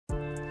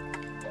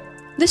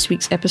This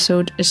week's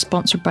episode is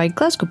sponsored by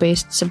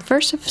Glasgow-based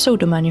subversive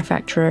soda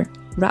manufacturer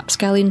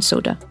Rapscallion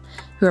Soda,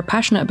 who are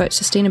passionate about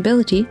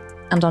sustainability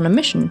and on a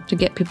mission to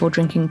get people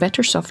drinking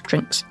better soft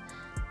drinks.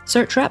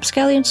 Search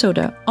Rapscallion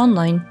Soda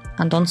online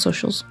and on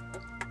socials.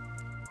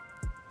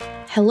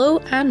 Hello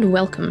and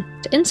welcome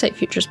to Insight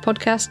Futures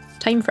podcast,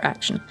 Time for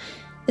Action.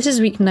 This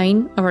is week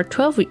 9 of our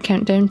 12-week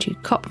countdown to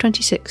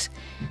COP26,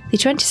 the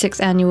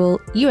 26th annual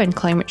UN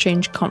Climate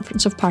Change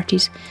Conference of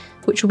Parties,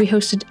 which will be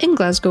hosted in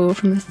Glasgow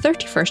from the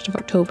 31st of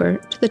October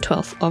to the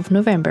 12th of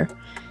November.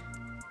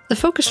 The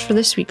focus for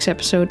this week's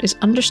episode is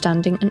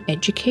understanding and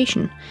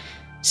education.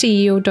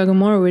 CEO Doug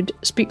Morwood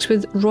speaks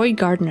with Roy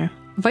Gardner,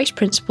 Vice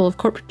Principal of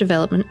Corporate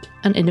Development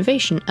and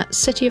Innovation at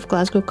City of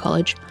Glasgow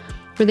College,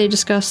 where they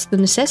discuss the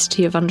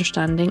necessity of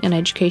understanding and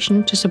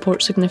education to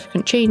support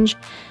significant change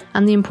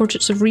and the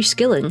importance of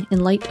reskilling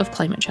in light of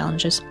climate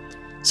challenges.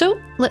 So,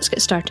 let's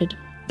get started.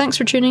 Thanks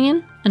for tuning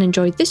in and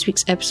enjoy this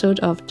week's episode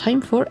of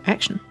Time for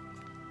Action.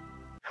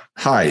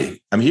 Hi,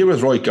 I'm here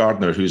with Roy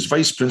Gardner, who's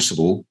Vice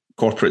Principal,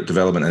 Corporate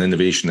Development and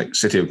Innovation at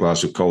City of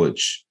Glasgow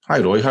College. Hi,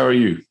 Roy, how are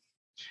you?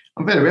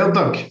 I'm very well,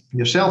 Doug.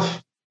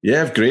 Yourself?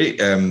 Yeah, great.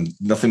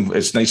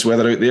 It's nice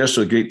weather out there,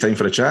 so a great time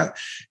for a chat.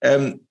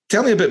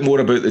 Tell me a bit more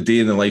about the day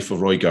in the life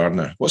of Roy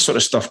Gardner. What sort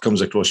of stuff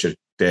comes across your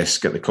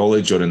desk at the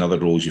college or in other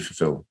roles you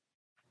fulfil?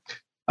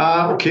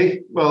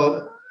 Okay,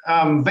 well,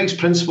 I'm Vice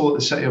Principal at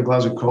the City of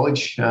Glasgow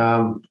College,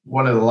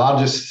 one of the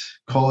largest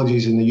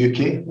colleges in the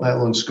UK, let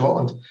alone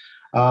Scotland.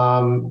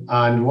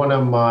 And one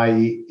of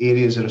my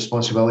areas of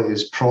responsibility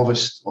is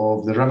Provost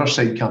of the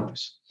Riverside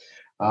campus.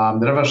 The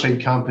Riverside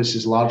campus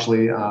is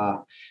largely a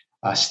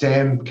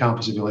STEM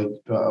campus, if you like,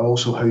 but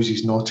also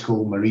houses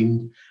nautical,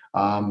 marine.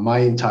 My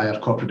entire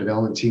corporate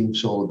development team,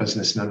 so all the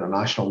business and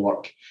international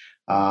work,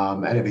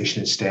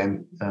 innovation in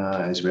STEM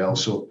as well.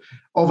 So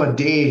of a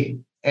day,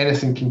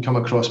 anything can come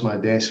across my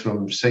desk,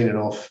 from signing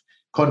off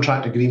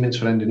contract agreements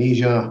for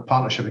Indonesia,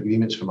 partnership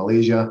agreements for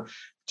Malaysia,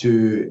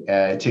 to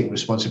taking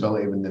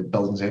responsibility when the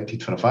building's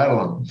emptied for a fire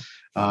alarm,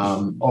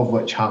 of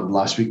which happened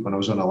last week when I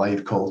was on a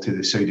live call to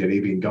the Saudi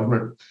Arabian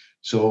government.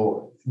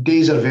 So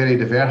days are very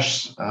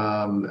diverse,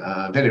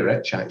 very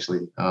rich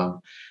actually.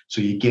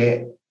 So you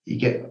get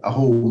a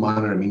whole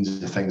manner of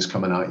means of things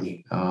coming at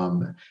you.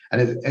 And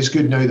it's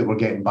good now that we're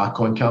getting back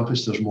on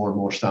campus. There's more and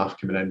more staff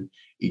coming in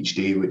each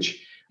day, which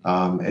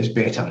is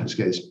better.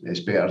 It's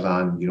better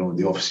than,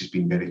 the office has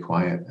been very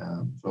quiet.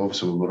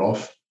 Obviously we were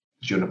off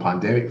during the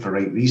pandemic for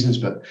right reasons,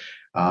 but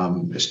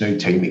it's now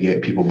time to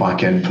get people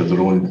back in for their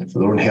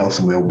own health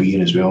and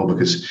well-being as well,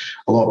 because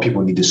a lot of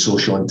people need the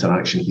social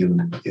interaction here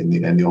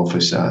in the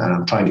office, and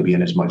I'm trying to be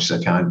in as much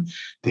as I can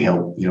to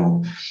help,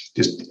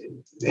 just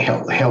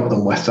help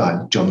them with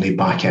that journey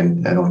back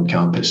in and on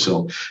campus.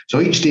 So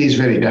each day is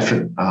very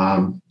different.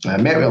 I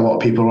met with a lot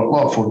of people, a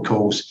lot of phone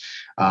calls,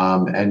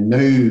 and now,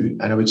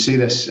 and I would say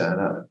this,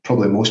 and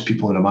probably most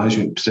people in a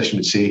management position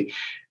would say,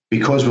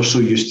 because we're so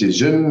used to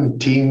Zoom,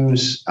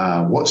 Teams,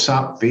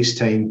 WhatsApp,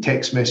 FaceTime,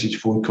 text message,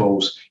 phone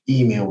calls,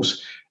 emails,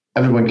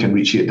 everyone can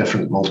reach you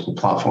at multiple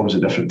platforms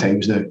at different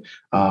times now.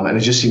 And it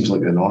just seems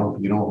like the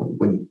norm.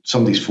 When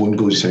somebody's phone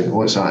goes, saying,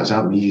 "What's that? Is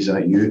that me? Is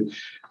that you?"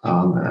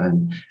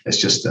 And it's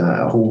just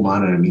a whole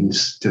manner of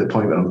means, to the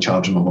point where I'm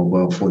charging my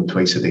mobile phone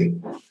twice a day.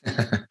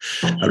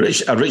 a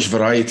rich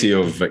variety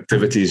of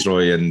activities,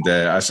 Roy, and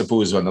I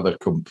suppose another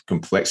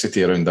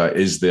complexity around that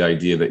is the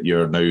idea that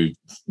you're now,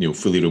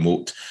 fully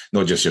remote,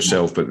 not just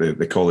yourself, but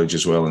the college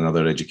as well and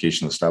other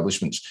educational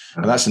establishments.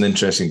 And that's an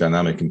interesting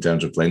dynamic in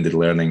terms of blended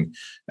learning.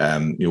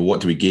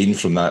 What do we gain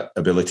from that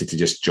ability to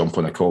just jump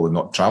on a call and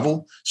not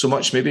travel so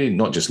much, maybe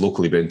not just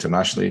locally but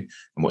internationally?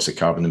 And what's the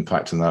carbon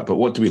impact on that? But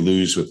what do we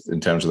lose in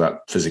terms of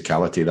that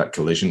physicality, that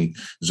collision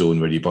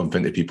zone where you bump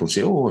into people and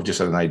say, "Oh, I've just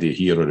had an idea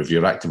here," or if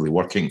you're actively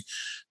working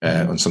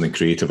on something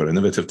creative or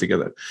innovative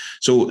together.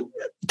 So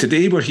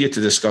today we're here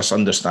to discuss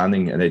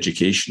understanding and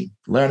education,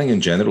 learning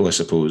in general, I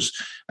suppose,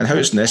 and how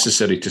it's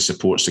necessary to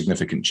support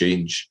significant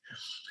change.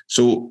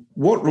 So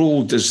what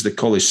role does the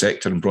college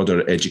sector and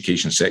broader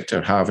education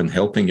sector have in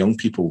helping young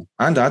people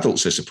and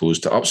adults, I suppose,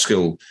 to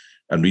upskill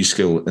and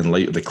reskill in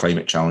light of the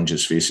climate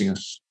challenges facing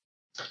us?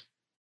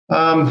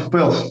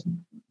 Well,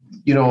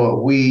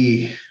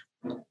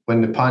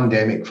 when the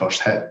pandemic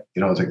first hit,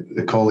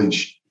 the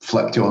college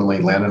flipped to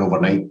online learning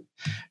overnight.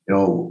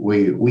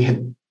 We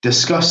had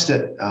discussed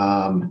it,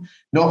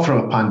 not from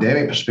a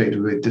pandemic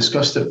perspective, we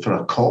discussed it for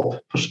a COP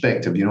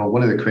perspective.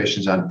 One of the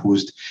questions I'd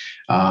posed,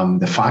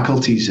 the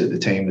faculties at the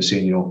time was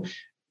saying,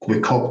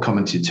 with COP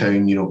coming to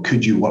town,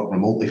 could you work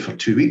remotely for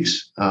 2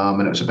 weeks?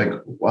 And it was a big,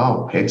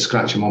 wow, head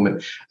scratching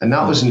moment. And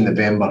that was in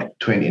November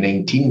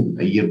 2019,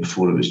 a year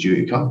before it was due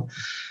to come.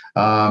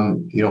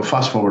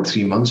 Fast forward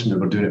 3 months and we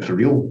were doing it for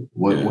real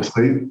without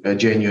a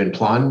genuine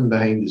plan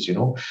behind us,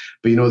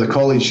 But, the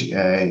college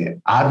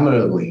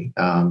admirably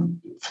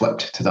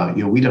flipped to that.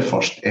 We had our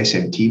first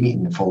SMT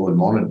meeting the following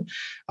morning.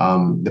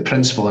 The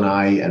principal and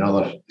I and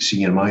other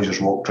senior managers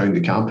walked around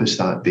the campus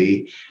that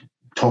day,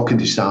 talking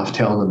to staff,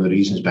 telling them the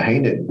reasons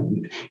behind it.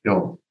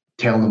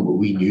 telling them what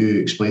we knew,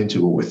 explaining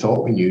to what we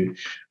thought we knew,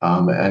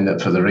 and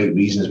that for the right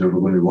reasons we were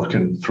going to be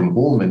working from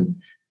home,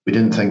 and we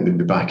didn't think we'd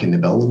be back in the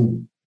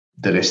building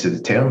the rest of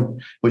the term,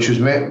 which was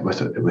met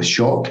with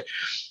shock.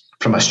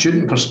 From a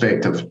student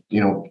perspective,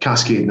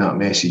 cascading that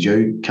message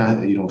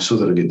out, so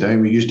that it get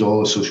down. We used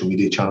all the social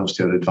media channels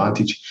to our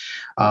advantage,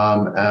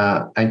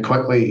 and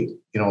quickly,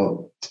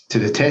 to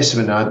the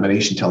testament and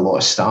admiration to a lot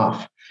of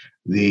staff,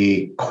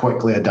 they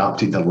quickly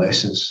adapted their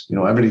lessons.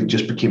 Everybody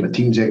just became a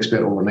Teams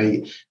expert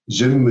overnight.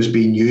 Zoom was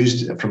being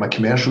used from a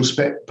commercial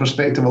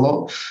perspective a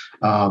lot,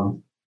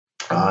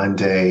 and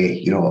there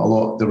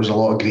was a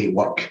lot of great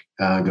work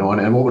going on.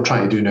 And what we're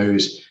trying to do now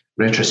is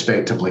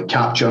retrospectively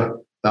capture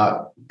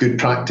that good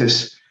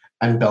practice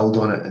and build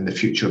on it in the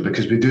future,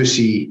 because we do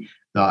see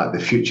that the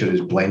future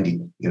is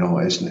blended.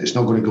 It's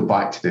not going to go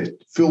back to the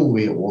full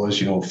way it was,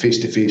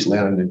 face-to-face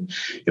learning,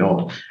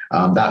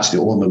 and that's the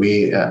only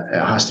way. It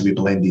has to be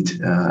blended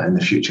in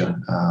the future,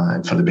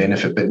 and for the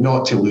benefit, but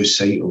not to lose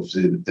sight of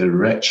the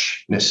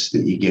richness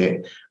that you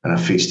get in a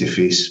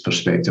face-to-face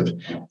perspective.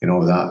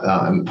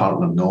 That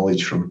imparting of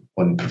knowledge from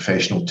one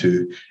professional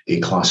to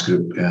a class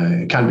group,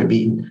 it can be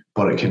beaten,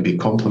 but it can be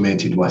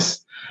complemented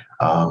with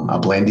a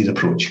blended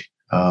approach.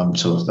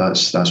 So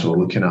that's what we're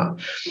looking at.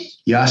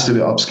 You asked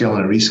about upskilling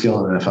and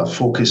reskilling, and if I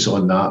focus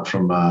on that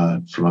from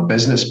a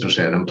business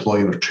perspective,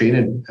 employer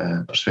training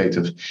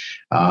perspective,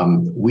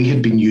 we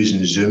had been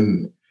using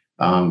Zoom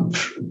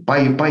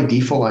by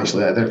default,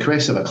 actually, at the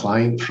request of a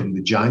client from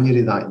the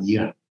January that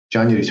year,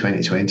 January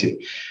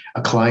 2020.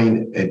 A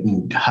client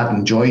had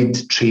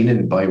enjoyed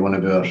training by one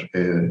of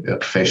our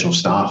professional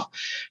staff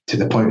to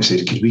the point of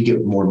saying, could we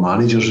get more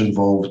managers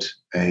involved,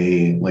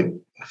 like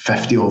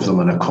 50 of them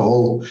on a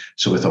call?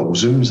 So we thought, well,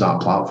 Zoom's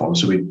that platform.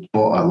 So we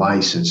bought a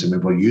license and we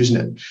were using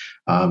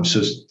it.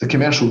 So the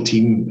commercial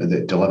team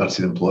that delivered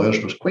to the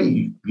employers was quite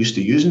used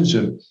to using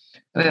Zoom.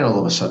 And then all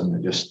of a sudden,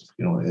 it just,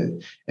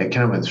 it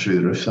kind of went through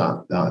the roof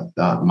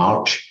that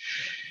March.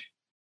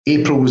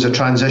 April was a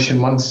transition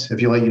month,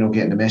 if you like,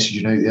 getting the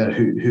messaging out there,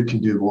 who can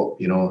do what.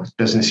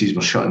 Businesses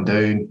were shutting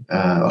down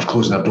or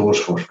closing their doors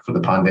for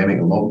the pandemic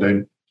and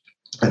lockdown.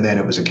 And then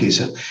it was a case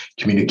of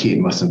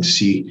communicating with them to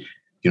see,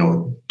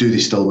 do they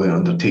still want to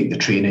undertake the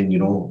training,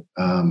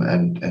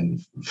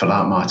 and for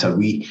that matter,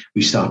 we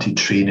started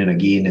training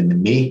again in the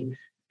May,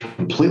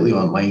 completely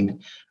online.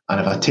 And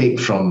if I take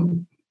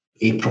from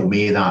April,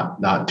 May,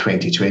 that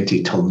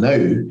 2020 till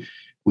now,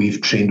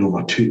 we've trained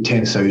over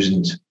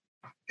 10,000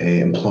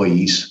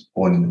 employees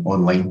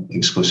online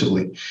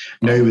exclusively.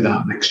 Now with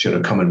that mixture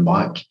of coming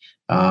back,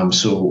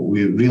 so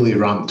we really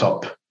ramped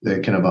up the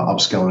kind of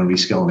upskilling and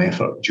reskilling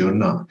effort during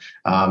that.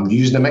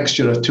 Using a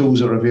mixture of tools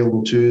that are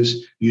available to us,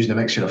 using a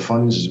mixture of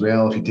funds as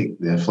well. If you take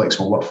the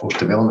Flexible Workforce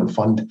Development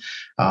Fund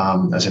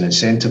as an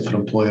incentive for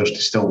employers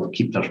to still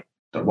keep their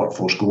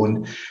workforce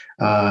going.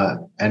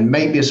 And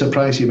might be a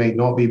surprise, you might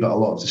not be, but a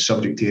lot of the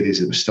subject areas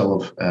that we still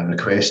have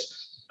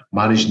request,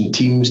 managing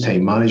teams,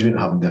 time management,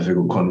 having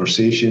difficult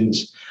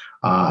conversations,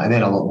 and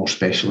then a lot more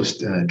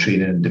specialist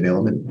training and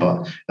development.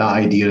 But that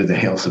idea of the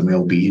health and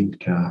well-being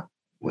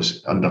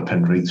was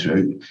underpinned right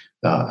throughout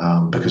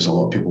that, because a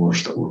lot of people were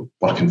still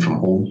working from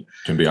home.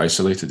 Can be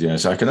isolated,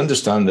 yes. I can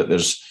understand that there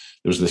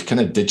was this kind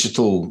of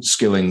digital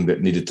skilling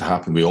that needed to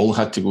happen. We all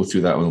had to go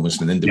through that on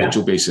almost an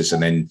individual basis,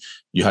 and then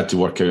you had to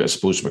work out, I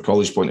suppose, from a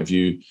college point of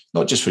view,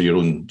 not just for your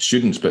own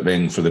students, but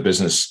then for the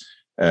business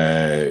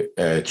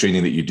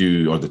training that you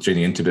do, or the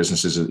training into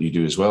businesses that you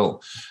do as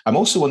well. I'm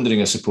also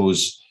wondering, I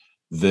suppose,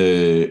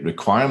 the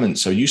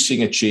requirements. Are you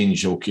seeing a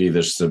change? Okay,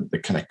 there's the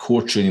kind of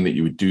core training that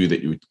you would do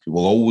that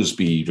will always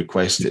be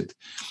requested.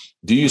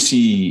 Do you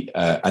see,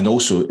 and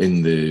also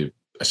in the,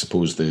 I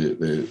suppose, the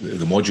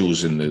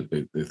modules in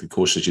the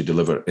courses you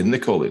deliver in the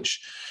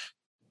college,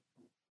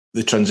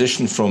 the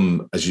transition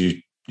from, as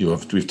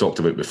we've talked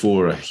about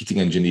before, a heating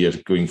engineer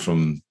going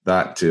from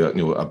that to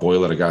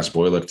a gas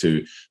boiler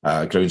to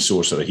a ground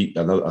source or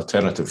an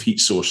alternative heat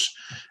source.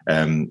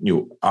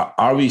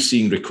 Are we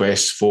seeing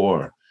requests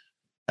for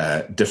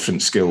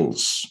different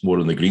skills, more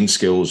on the green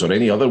skills or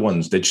any other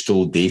ones,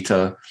 digital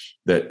data,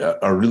 that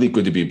are really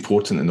going to be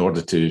important in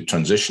order to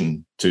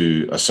transition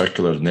to a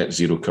circular net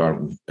zero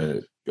carbon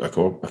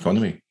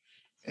economy?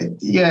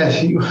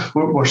 Yeah,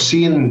 we're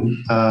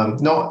seeing,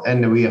 not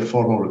in the way of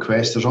formal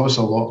requests, there's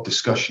also a lot of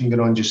discussion going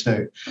on just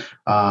now.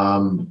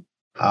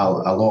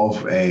 A lot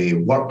of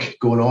work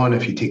going on.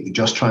 If you take the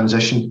Just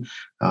Transition,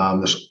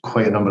 there's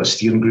quite a number of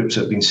steering groups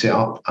that have been set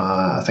up.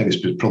 I think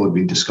it's probably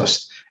been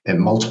discussed in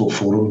multiple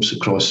forums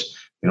across,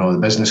 the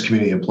business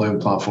community,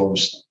 employment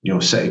platforms,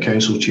 city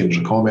council, chambers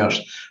of commerce,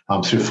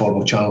 through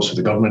formal channels for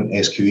the government,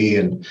 SQA,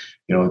 and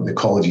the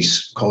College of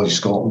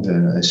Scotland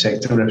and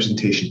sector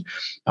representation.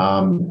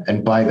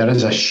 And there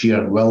is a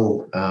sheer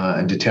will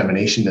and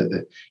determination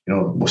that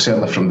well,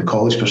 certainly from the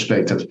college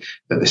perspective,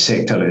 that the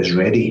sector is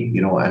ready,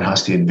 and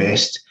has to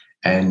invest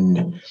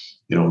in,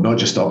 not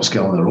just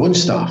upskilling their own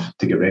staff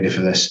to get ready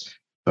for this,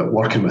 but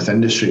working with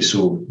industry.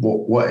 So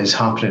what is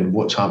happening,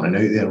 what's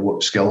happening out there,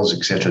 what skills,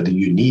 etc., do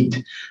you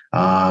need,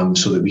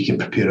 so that we can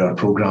prepare our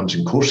programs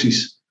and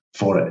courses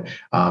for it.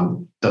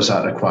 Does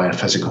that require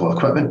physical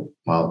equipment?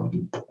 Well,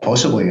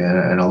 possibly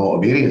in a lot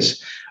of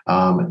areas.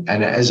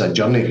 And it is a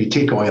journey. If you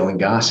take oil and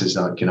gas as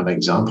that kind of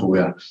example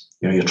where,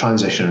 you're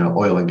transitioning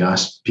oil and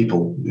gas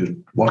people who are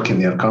working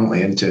there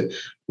currently into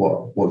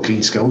what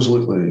green skills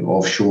look like,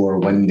 offshore,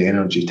 wind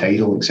energy,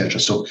 tidal, etc.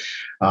 So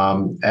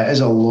it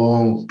is a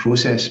long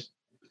process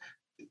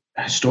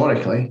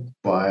historically,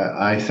 but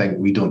I think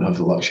we don't have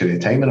the luxury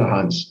of time in our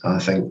hands. I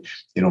think,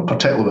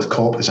 particularly with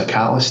COP as a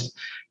catalyst,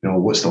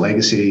 what's the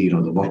legacy,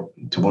 the work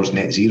towards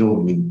net zero?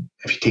 I mean,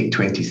 if you take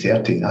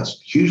 2030,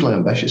 that's hugely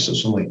ambitious.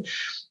 It's only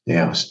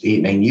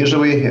 8-9 years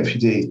away, if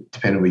you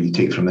depending on where you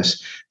take from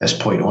this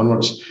point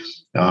onwards.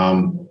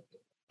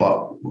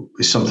 But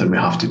it's something we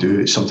have to do.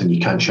 It's something you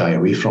can't shy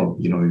away from.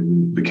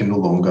 We can no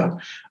longer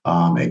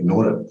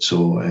ignore it.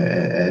 So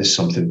it is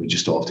something we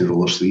just have to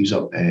roll our sleeves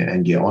up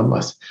and get on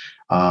with.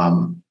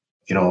 I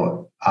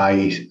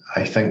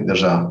think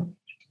there's a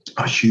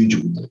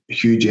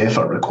huge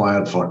effort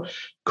required for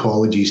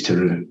colleges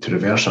to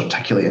reverse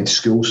articulate into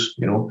schools,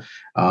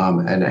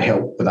 and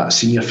help with that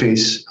senior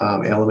phase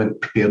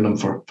element, preparing them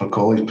for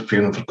college,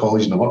 preparing them for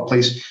college in the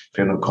workplace,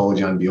 preparing them for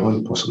college and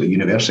beyond, possibly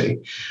university.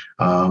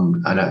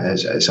 And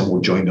it's a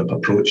more joined up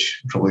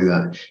approach, probably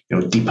that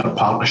deeper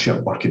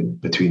partnership working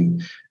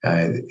between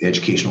the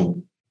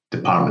educational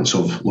departments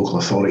of local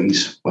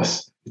authorities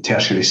with the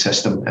tertiary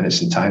system in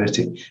its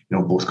entirety,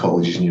 both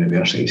colleges and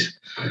universities.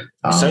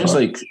 Sounds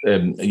like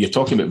you're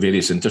talking about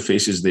various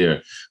interfaces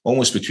there,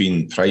 almost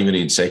between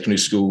primary and secondary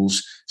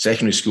schools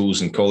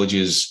and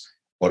colleges,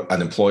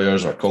 and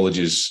employers, or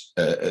colleges,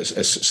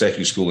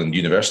 secondary school and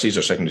universities,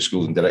 or secondary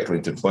school and directly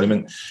into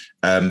employment.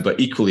 But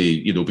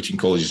equally, between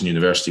colleges and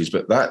universities.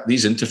 But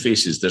these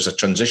interfaces, there's a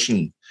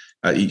transition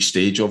at each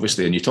stage,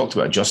 obviously. And you talked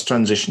about a just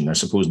transition, I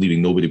suppose,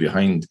 leaving nobody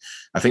behind.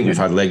 I think we've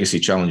had legacy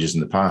challenges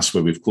in the past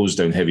where we've closed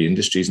down heavy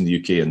industries in the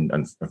UK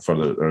and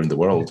further around the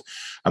world.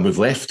 And we've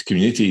left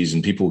communities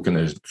and people kind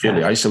of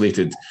fairly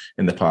isolated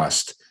in the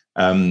past.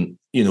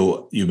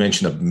 You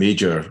mentioned a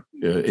major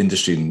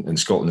industry in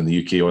Scotland and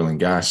the UK, oil and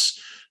gas,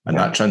 and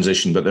that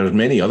transition. But there are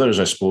many others,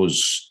 I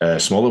suppose,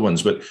 smaller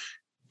ones. But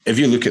if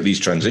you look at these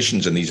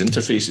transitions and these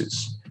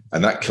interfaces,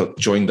 and that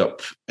joined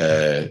up,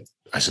 I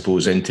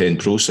suppose, end-to-end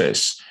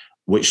process,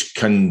 which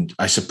can,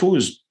 I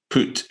suppose,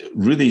 put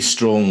really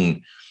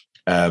strong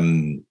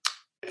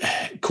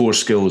core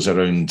skills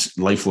around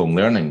lifelong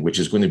learning, which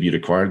is going to be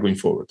required going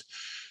forward.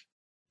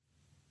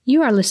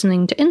 You are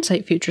listening to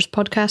Insight Futures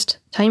podcast,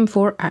 Time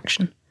for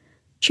Action.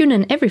 Tune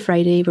in every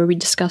Friday where we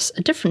discuss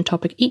a different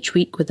topic each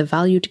week with a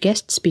valued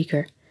guest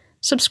speaker.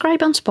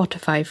 Subscribe on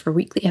Spotify for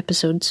weekly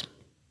episodes.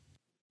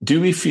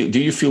 Do you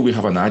feel we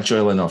have an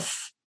agile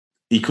enough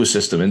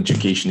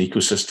education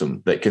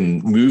ecosystem that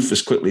can move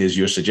as quickly as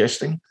you're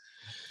suggesting?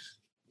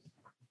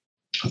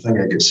 I think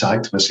I get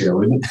sacked if I say I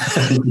wouldn't.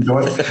 I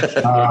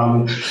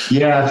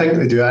think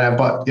they do.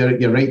 But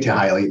you're right to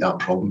highlight that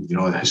problem.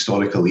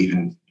 Historically,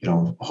 even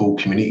whole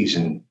communities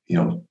and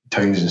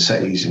towns and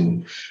cities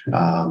and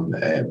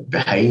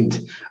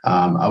behind.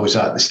 I was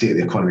at the State of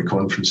the Economy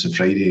conference on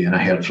Friday, and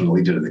I heard from the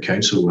leader of the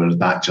council where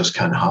that just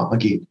can't happen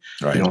again.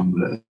 Right.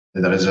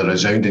 There is a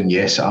resounding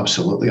yes,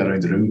 absolutely,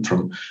 around the room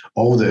from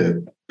all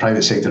the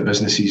private sector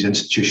businesses,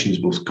 institutions,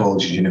 both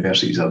colleges and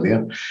universities are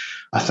there.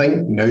 I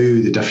think now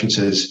the difference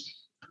is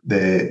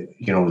the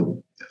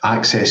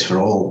access for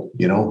all,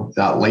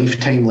 that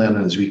lifetime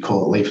learning, as we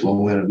call it,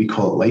 lifelong learning, we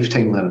call it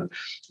lifetime learning,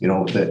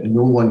 that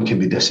no one can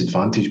be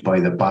disadvantaged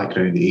by their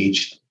background,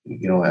 age,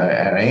 or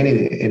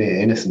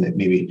anything that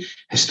maybe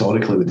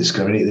historically would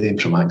discriminate them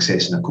from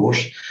accessing a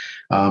course.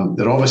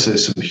 There are obviously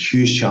some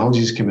huge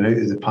challenges coming out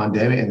of the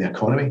pandemic in the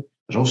economy.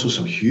 There's also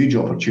some huge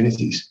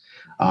opportunities.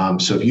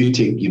 So if you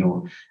take,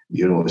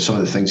 some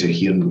of the things you're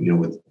hearing,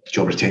 with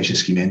job retention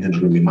scheme ending,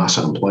 there's going to be mass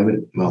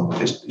unemployment. Well,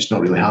 it's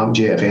not really happened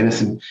yet. If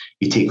anything,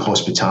 you take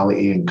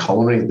hospitality and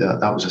culinary,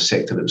 that was a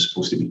sector that was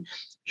supposed to be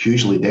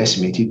hugely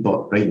decimated.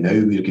 But right now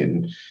we're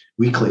getting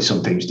weekly,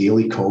 sometimes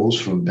daily calls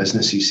from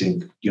businesses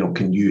saying,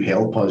 can you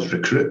help us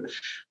recruit?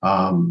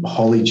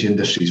 Haulage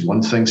industry is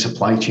one thing,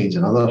 supply chains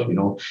another.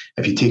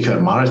 If you take our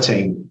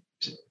maritime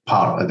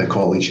part of the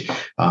college,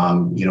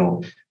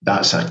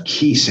 that's a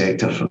key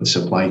sector for the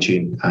supply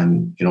chain,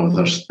 and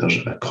there's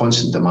a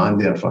constant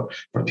demand there for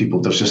people.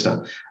 There's just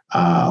a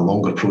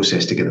longer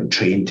process to get them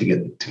trained to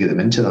get them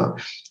into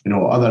that.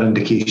 Other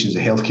indications, the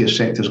healthcare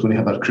sector is going to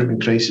have a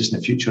recruitment crisis in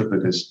the future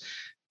because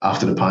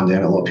after the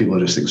pandemic, a lot of people are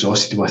just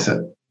exhausted with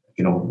it.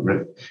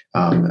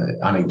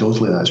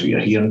 Anecdotally, that's what you're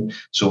hearing.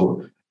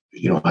 So,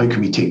 how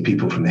can we take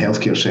people from the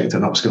healthcare sector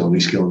and upskill and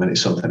reskill them into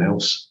something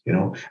else?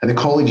 And the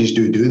colleges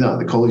do that.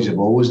 The colleges have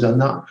always done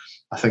that.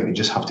 I think they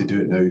just have to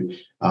do it now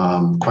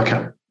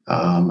quicker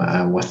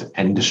with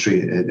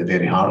industry at the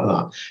very heart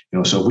of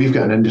that. So we've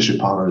got an industry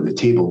partner at the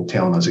table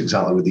telling us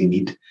exactly what they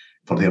need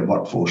for their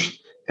workforce,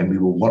 and we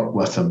will work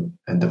with them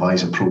and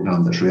devise a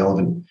program that's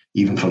relevant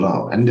even for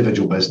that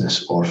individual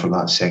business or for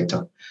that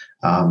sector.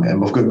 And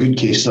we've got good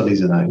case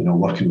studies in that,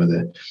 working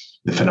with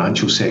the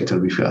financial sector.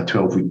 We've got a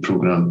 12-week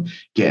program,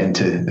 get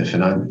into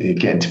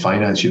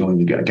finance, and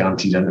you get a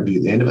guaranteed interview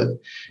at the end of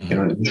it.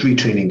 It's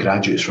retraining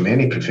graduates from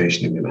any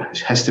profession,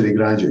 history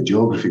graduate,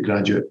 geography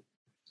graduate,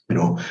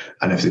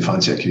 and if they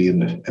fancy a career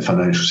in the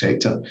financial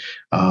sector,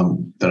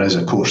 there is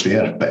a course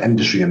there, but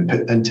industry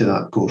input into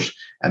that course,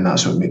 and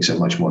that's what makes it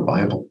much more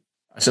viable.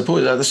 I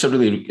suppose that's a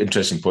really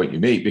interesting point you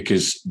make,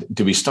 because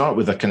do we start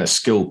with a kind of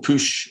skill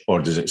push,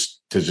 or does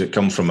it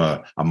come from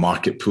a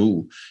market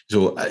pool?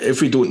 So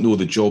if we don't know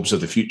the jobs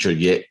of the future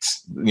yet,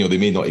 they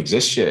may not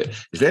exist yet.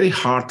 It's very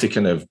hard to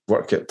kind of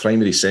work at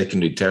primary,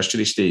 secondary,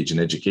 tertiary stage in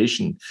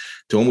education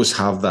to almost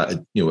have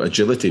that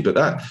agility. But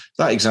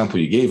that example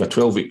you gave, a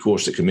 12-week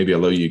course that can maybe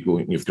allow you go,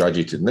 you've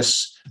graduated in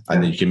this,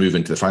 and then you can move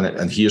into the finance,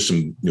 and here's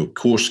some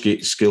core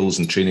skills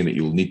and training that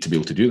you'll need to be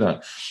able to do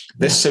that.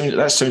 That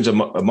sounds a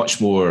much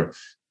more.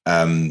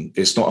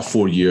 It's not a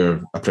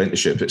 4-year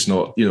apprenticeship. It's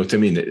not, what I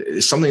mean?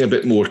 It's something a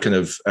bit more kind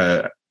of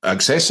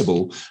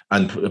accessible,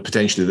 and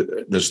potentially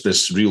there's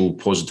this real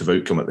positive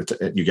outcome.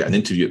 You get an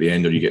interview at the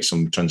end, or you get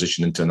some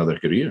transition into another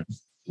career.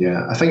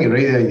 Yeah, I think you're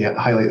right there. You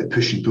highlight the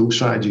push and pull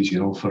strategies,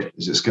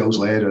 is it skills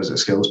led or is it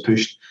skills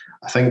pushed?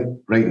 I think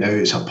right now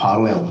it's a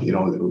parallel,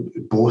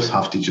 both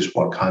have to just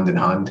work hand in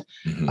hand,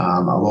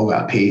 along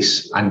at a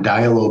pace and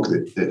dialogue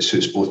that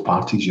suits both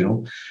parties,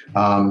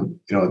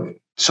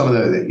 Some of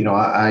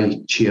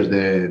I chair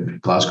the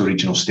Glasgow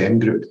Regional STEM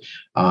Group,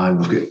 and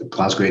we've got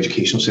Glasgow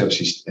Educational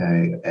Services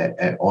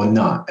on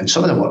that. And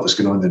some of the work that's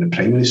going on in the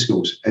primary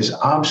schools is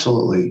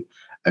absolutely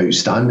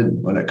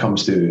outstanding when it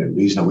comes to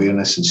raising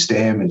awareness in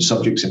STEM and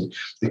subjects, and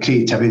the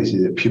creativity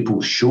that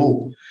pupils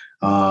show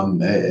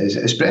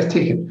is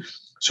breathtaking.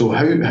 So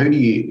how do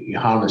you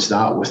harness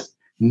that with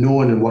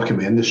knowing and working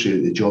with industry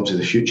the jobs of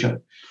the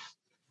future,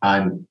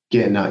 and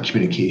getting that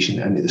communication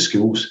into the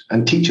schools?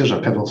 And teachers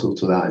are pivotal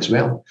to that as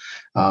well.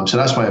 So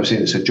that's why I'm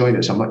saying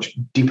it's a much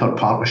deeper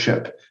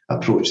partnership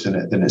approach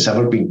than it's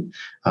ever been.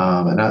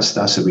 And that's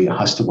the way it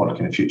has to work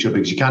in the future,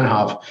 because you can't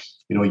have,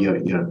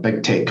 your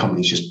big tech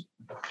companies just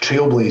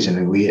trailblazing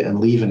and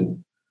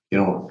leaving,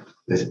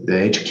 the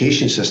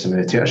education system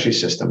and the tertiary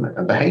system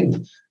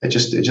behind. It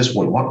just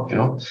won't work,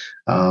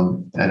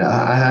 And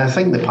I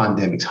think the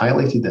pandemic's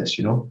highlighted this,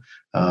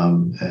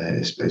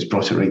 it's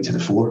brought it right to the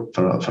fore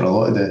for a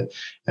lot of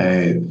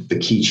the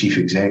key chief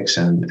execs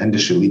and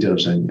industry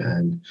leaders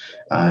and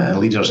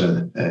leaders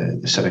of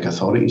the civic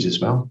authorities as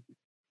well.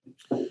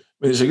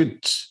 It's a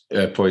good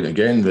point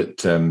again that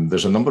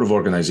there's a number of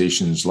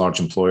organisations, large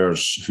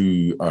employers,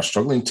 who are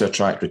struggling to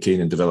attract, retain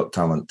and develop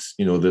talent.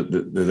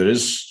 There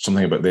is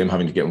something about them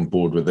having to get on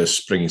board with this,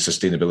 bringing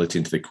sustainability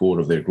into the core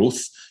of their growth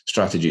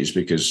strategies,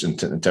 because in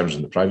terms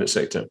of the private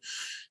sector,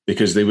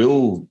 because they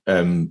will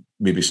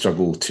maybe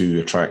struggle to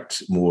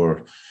attract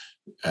more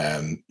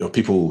young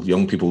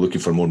people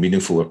looking for more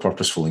meaningful or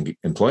purposeful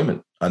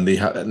employment. And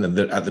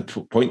they're at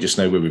the point just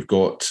now where we've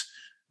got,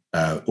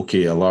 a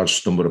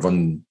large number of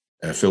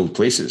filled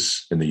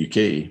places in the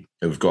UK.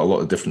 We've got a lot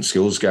of different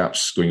skills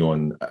gaps going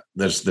on.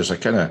 There's a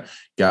kind of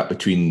gap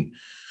between,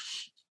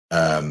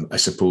 I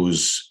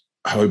suppose,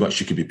 how much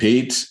you could be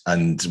paid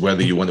and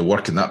whether you want to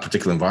work in that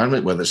particular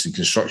environment, whether it's in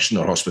construction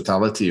or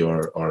hospitality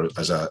or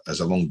as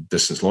a long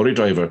distance lorry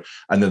driver.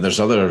 And then there's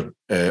other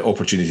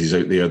opportunities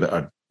out there that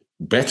are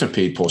better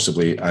paid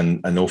possibly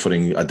and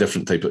offering a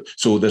different type of.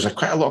 So there's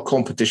quite a lot of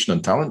competition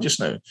on talent just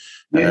now.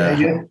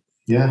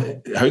 Yeah.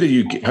 How do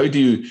you?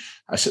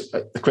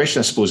 The question,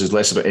 I suppose, is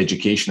less about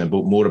education and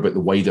more about the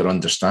wider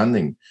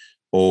understanding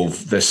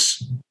of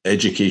this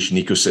education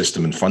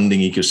ecosystem and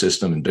funding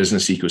ecosystem and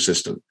business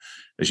ecosystem,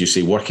 as you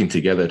say, working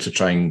together to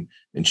try and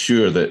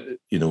ensure that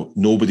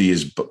nobody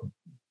is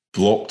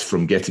blocked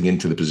from getting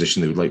into the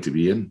position they would like to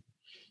be in.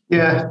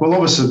 Yeah, well,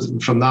 obviously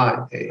from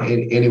that,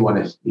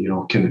 anyone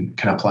can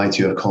apply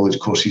to your college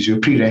courses. You're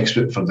a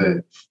prerequisite for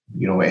the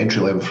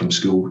entry level from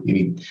school. You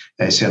need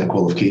certain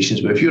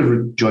qualifications, but if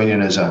you're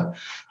joining as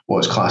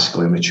what's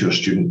classically a mature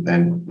student,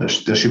 then there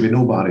should be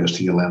no barriers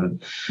to your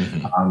learning.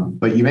 Mm-hmm.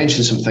 But you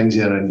mentioned some things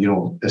there,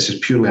 and this is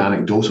purely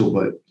anecdotal,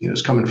 but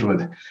it's coming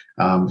from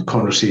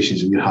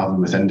conversations that we're having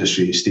with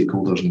industry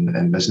stakeholders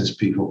and business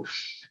people.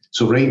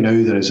 So right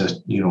now there is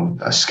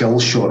a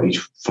skills shortage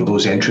for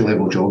those entry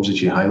level jobs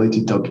that you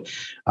highlighted, Doug,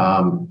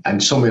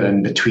 and somewhere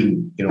in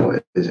between,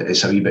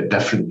 it's a wee bit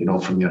different,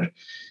 from your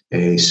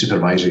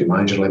supervisory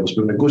manager levels.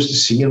 But when it goes to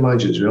senior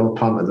manager as well,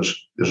 apparently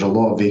there's a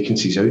lot of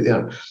vacancies out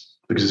there,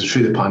 because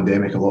through the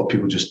pandemic, a lot of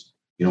people just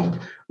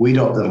weighed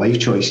up their life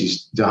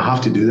choices. Do I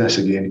have to do this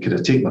again? Could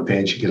I take my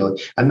pension?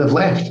 And they've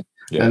left,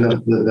 and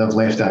they've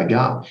left that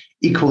gap.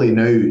 Equally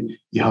now,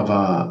 you have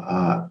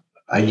a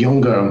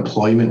younger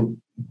employment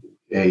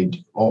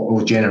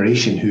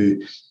generation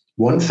who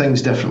want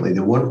things differently. They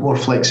want more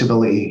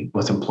flexibility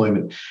with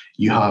employment.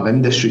 You have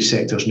industry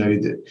sectors now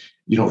that,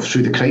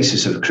 through the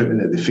crisis of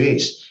recruitment that they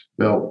face,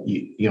 well,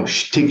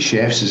 take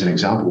chefs as an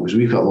example, because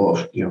we've got a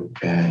lot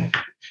of,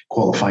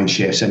 qualified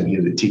chefs in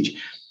here that teach.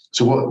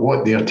 So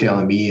what they're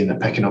telling me and they're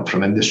picking up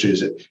from industry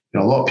is that,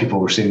 a lot of people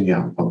were saying,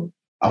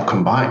 I'll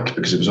come back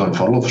because it was on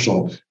furlough for so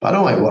long. But I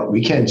don't like work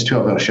weekends,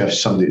 12-hour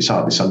shifts, Saturday,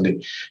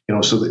 Sunday.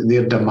 So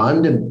they're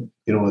demanding,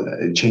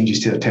 changes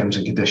to their terms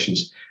and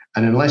conditions.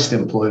 And unless the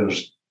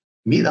employers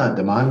meet that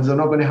demand, they're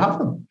not going to have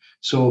them.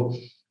 So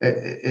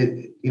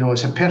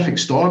it's a perfect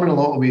storm in a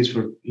lot of ways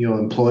for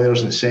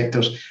employers and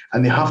sectors,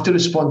 and they have to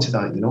respond to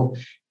that.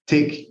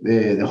 Take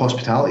the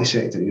hospitality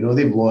sector.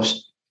 They've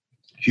lost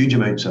huge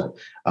amounts of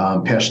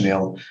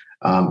personnel.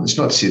 It's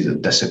not to say that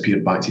it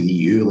disappeared back to the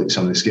EU like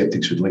some of the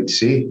skeptics would like to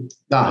say.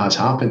 That has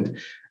happened,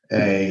 but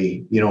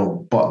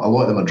a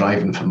lot of them are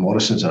driving for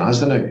Morrison's and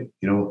Asda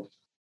now.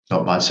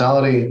 Not bad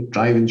salary,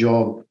 driving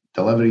job,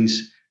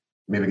 deliveries,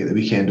 maybe get the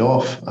weekend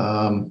off,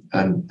 and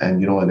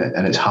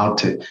it's hard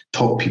to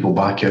talk people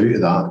back out of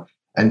that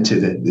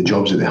into the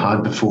jobs that they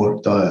had before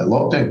the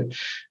lockdown.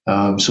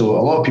 So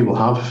a lot of people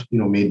have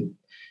made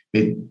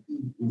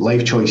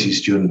life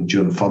choices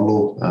during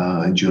furlough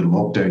and during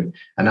lockdown,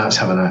 and that's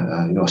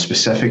having a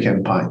specific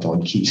impact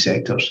on key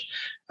sectors.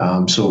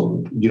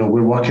 So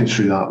we're working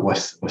through that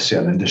with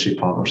certain industry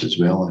partners as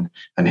well,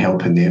 and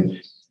helping them.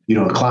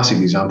 A classic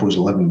example is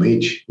the living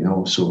wage.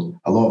 So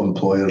a lot of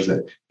employers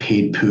that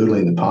paid poorly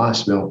in the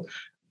past, well,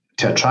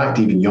 to attract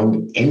even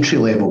young entry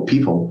level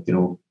people,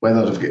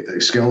 whether they've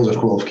got skills or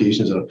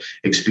qualifications or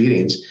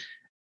experience,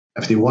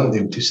 if they want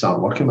them to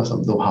start working with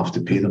them, they'll have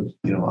to pay them,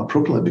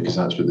 appropriately, because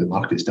that's what the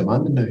market's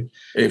demanding now.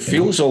 It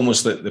feels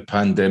almost that the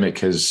pandemic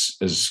has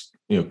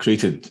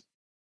created,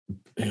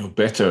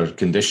 better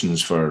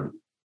conditions for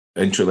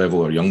entry-level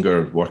or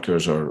younger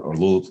workers or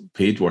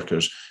low-paid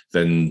workers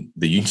than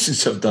the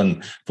unions have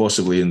done,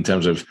 possibly in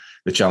terms of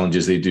the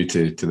challenges they do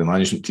to the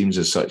management teams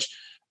as such.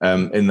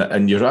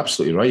 And you're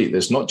absolutely right.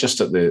 It's not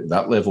just at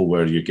that level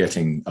where you're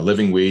getting a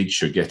living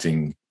wage, you're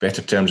getting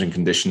better terms and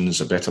conditions,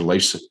 a better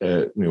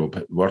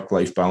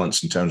work-life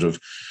balance in terms of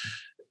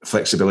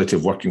flexibility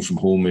of working from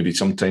home, maybe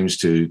sometimes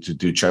to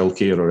do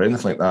childcare or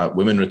anything like that.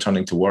 Women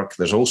returning to work.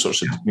 There's all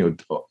sorts of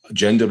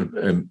gender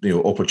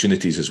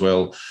opportunities as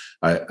well,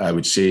 I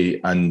would say.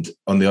 And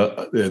on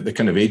the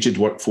kind of aged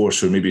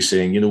workforce who are maybe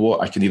saying,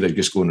 I can either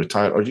just go and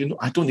retire, or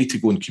I don't need to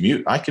go and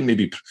commute. I can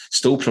maybe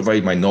still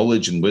provide my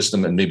knowledge and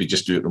wisdom and maybe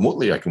just do it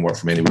remotely. I can work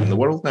from anywhere in the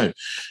world now.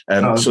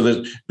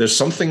 So there's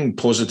something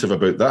positive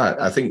about that.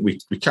 I think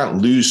we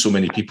can't lose so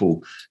many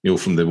people,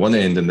 from the one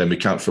end, and then we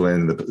can't fill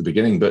in at the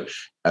beginning. But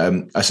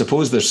I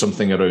suppose there's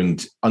something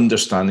around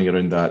understanding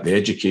around that, the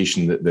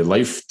education, the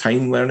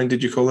lifetime learning,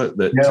 did you call it?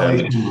 That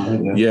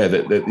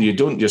you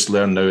don't just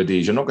learn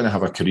nowadays. You're not going to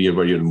have a career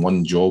where you're in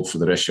one job for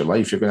the rest of your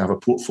life. You're going to have a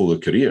portfolio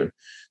career.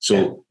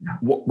 So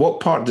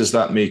what part does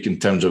that make in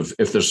terms of,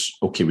 if there's,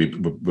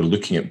 we're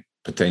looking at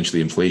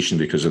potentially inflation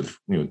because of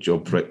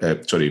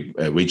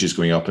wages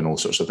going up and all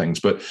sorts of things.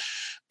 But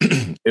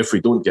if we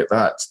don't get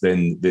that,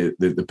 then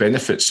the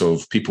benefits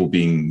of people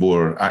being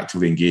more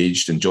actively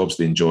engaged in jobs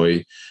they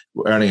enjoy,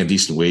 earning a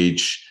decent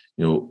wage,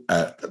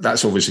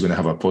 that's obviously going to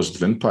have a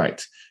positive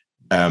impact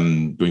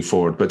going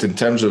forward. But in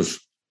terms of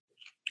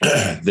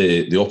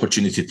the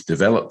opportunity to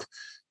develop,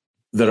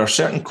 there are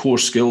certain core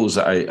skills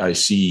that I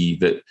see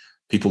that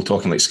people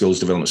talking like Skills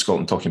Development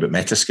Scotland, talking about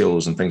meta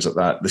skills and things like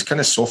that. There's kind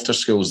of softer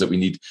skills that we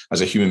need as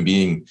a human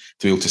being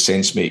to be able to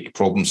sense, make,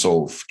 problem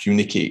solve,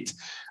 communicate.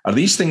 Are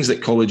these things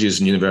that colleges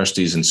and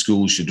universities and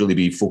schools should really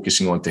be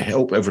focusing on to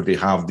help everybody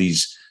have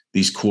these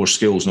core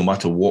skills, no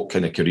matter what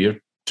kind of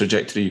career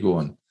trajectory you go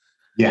on?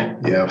 Yeah,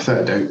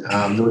 without a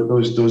doubt.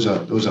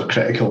 Those are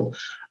critical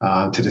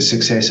to the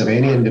success of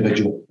any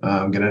individual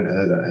getting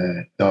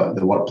into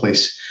the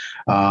workplace.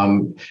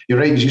 You're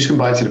right. Just going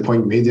back to the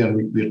point you made there,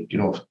 and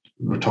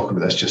we're talking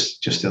about this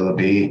just the other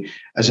day.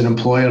 As an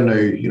employer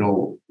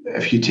now,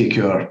 if you take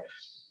your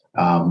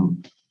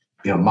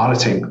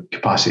maritime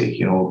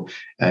capacity,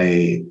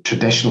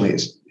 traditionally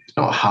it's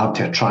not hard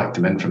to attract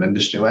them in from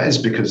industry. Well, it is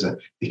because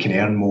they can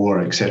earn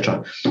more,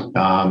 etc.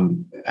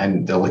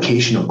 And the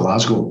location of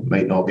Glasgow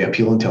might not be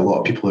appealing to a lot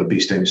of people who are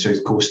based down the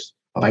south coast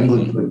of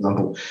England, for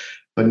example.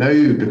 But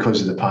now, because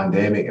of the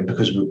pandemic and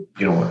because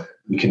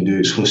we can do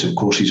exclusive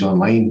courses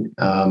online,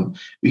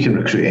 we can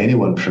recruit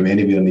anyone from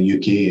anywhere in the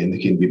UK, and they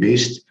can be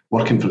based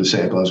working for the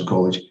City of Glasgow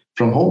College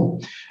from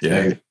home.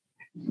 Yeah. Now,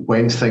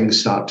 when things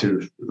start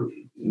to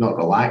not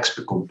relax,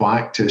 but go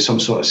back to some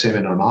sort of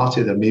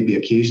semi-normality, there may be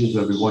occasions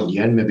where we want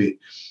you in, maybe,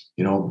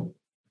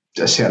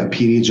 a certain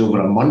periods over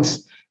a month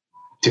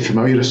to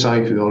familiarise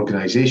with the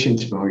organisation,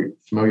 to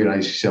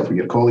familiarise yourself with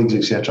your colleagues,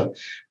 etc.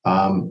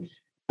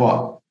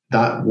 But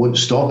that won't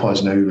stop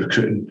us now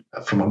recruiting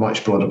from a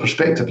much broader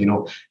perspective.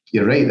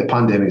 You're right, the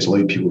pandemic's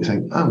allowed people to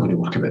think, I'm going to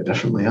work a bit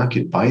differently. I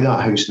could buy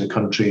that house in the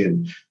country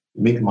and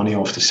make money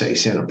off the city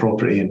centre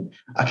property, and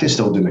I can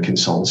still do my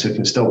consultancy, I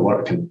can still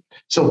work and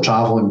still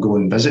travel and go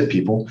and visit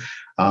people.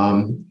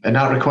 And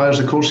that requires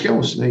the core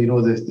skills, the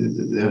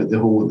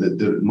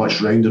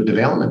much rounder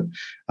development.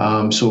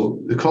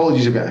 So the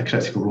colleges have got a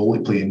critical role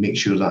to play and make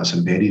sure that's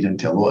embedded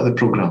into a lot of the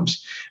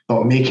programmes,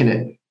 but making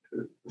it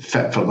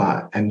fit for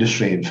that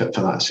industry and fit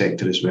for that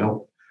sector as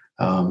well.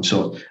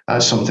 So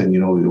that's something,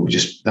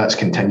 that's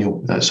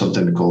continual. That's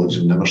something the colleges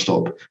will never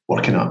stop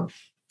working at.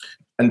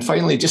 And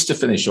finally, just to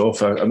finish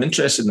off, I'm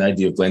interested in the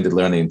idea of blended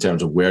learning in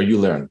terms of where you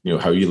learn,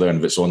 how you learn,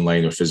 if it's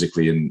online or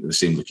physically in the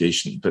same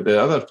location. But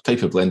the other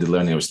type of blended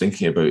learning I was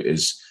thinking about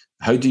is,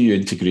 how do you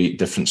integrate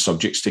different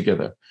subjects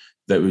together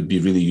that would be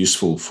really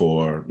useful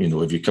for,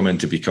 if you come in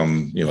to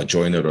become, a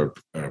joiner or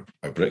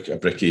a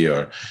brickie,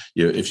 or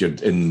if you're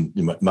in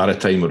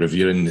maritime, or if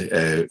you're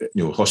in,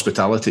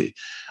 hospitality.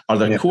 Are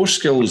there core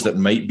skills that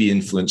might be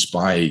influenced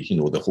by,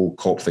 the whole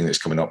COP thing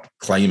that's coming up,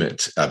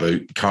 climate,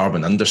 about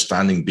carbon,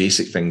 understanding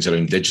basic things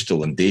around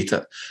digital and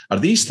data? Are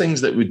these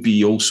things that would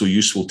be also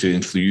useful to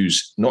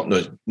infuse,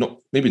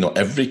 maybe not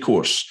every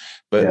course,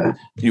 but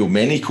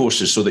many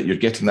courses, so that you're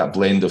getting that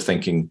blend of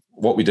thinking,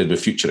 what we did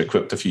with Future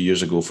Equipped a few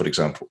years ago, for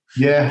example.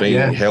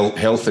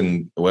 Health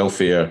and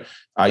welfare,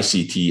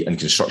 ICT and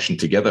construction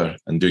together,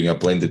 and doing a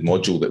blended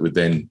module that would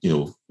then,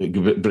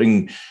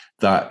 bring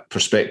that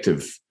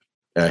perspective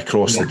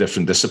across the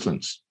different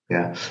disciplines.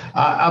 Yeah,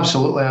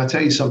 absolutely. I'll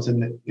tell you something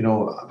that,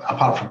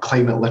 apart from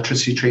climate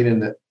literacy training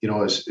that,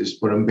 is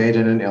we're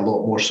embedding into a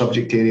lot more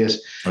subject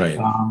areas. Right.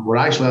 We're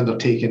actually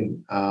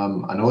undertaking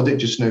an audit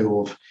just now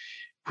of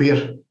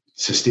where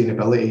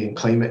sustainability and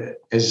climate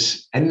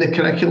is in the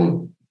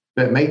curriculum,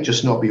 but it might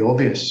just not be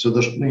obvious. So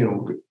there's,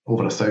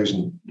 over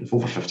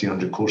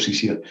 1,500 courses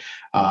here.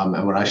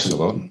 And we're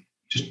actually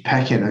just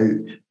picking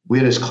out,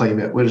 where is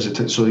climate, where is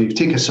it? So you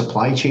take a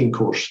supply chain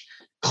course.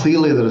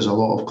 Clearly, there is a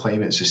lot of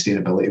climate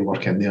sustainability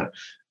work in there,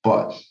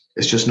 but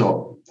it's just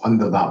not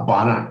under that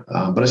banner,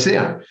 but it's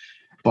there.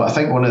 But I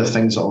think one of the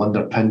things that will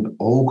underpin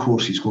all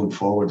courses going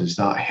forward is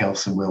that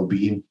health and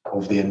well-being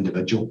of the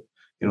individual.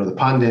 The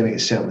pandemic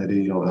is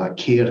certainly that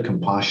care,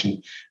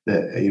 compassion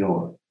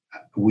that,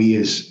 we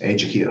as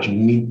educators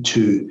need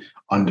to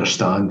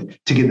understand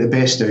to get the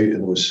best out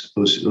of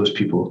those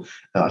people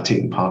that are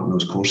taking part in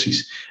those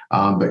courses.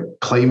 But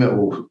climate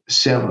will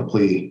certainly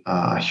play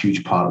a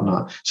huge part in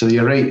that. So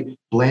you're right,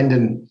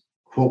 blending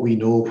what we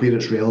know, where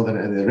it's relevant,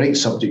 and the right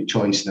subject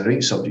choice and the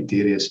right subject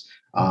areas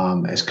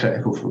is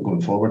critical for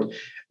going forward.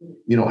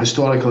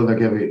 Historically, I'll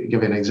give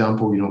you an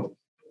example.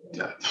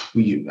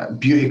 We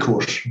beauty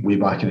course way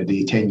back in the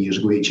day, 10 years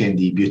ago,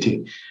 HND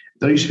beauty.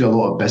 There used to be a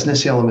lot of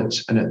business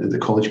elements in it that the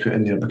college put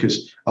in there,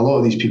 because a lot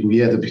of these people,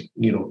 they'd be,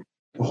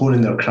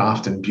 honing their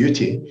craft in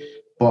beauty,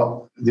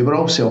 but they were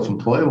all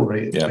self-employable,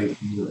 right? Right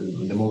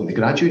from the moment they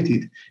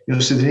graduated.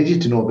 So they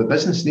needed to know about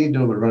business, they needed to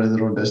know about running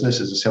their own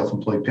business as a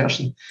self-employed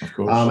person. Of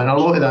course. And a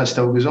lot of that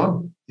still goes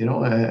on,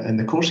 in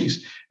the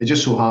courses. It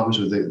just so happens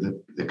with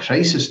the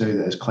crisis now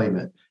that is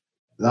climate,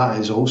 that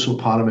is also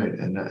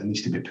paramount, and that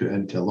needs to be put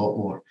into a lot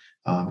more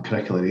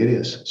curricular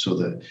areas, so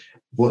that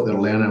what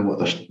they're learning,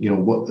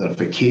 what their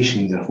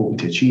vocation they're hoping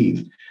to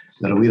achieve,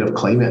 they're aware of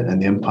climate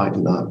and the impact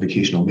that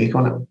vocation will make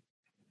on it.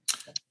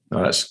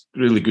 No, that's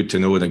really good to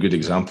know, and a good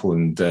example.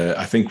 And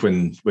I think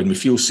when we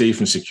feel safe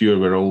and secure,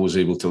 we're always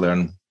able to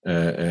learn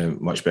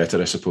much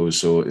better, I suppose.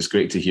 So it's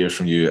great to hear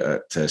from you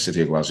at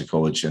City of Glasgow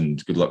College,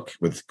 and good luck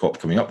with COP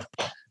coming up.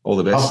 All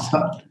the best.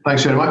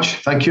 Thanks very much.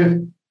 Thank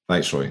you.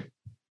 Thanks, Roy.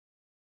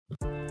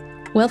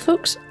 Well,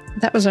 folks,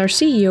 that was our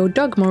CEO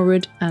Doug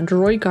Morwood and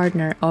Roy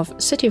Gardner of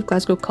City of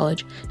Glasgow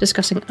College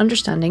discussing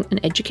understanding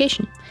and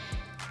education.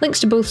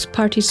 Links to both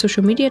parties'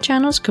 social media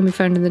channels can be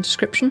found in the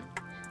description.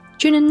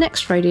 Tune in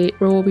next Friday,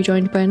 where we'll be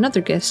joined by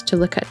another guest to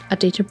look at a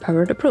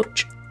data-powered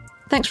approach.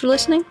 Thanks for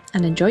listening,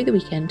 and enjoy the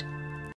weekend.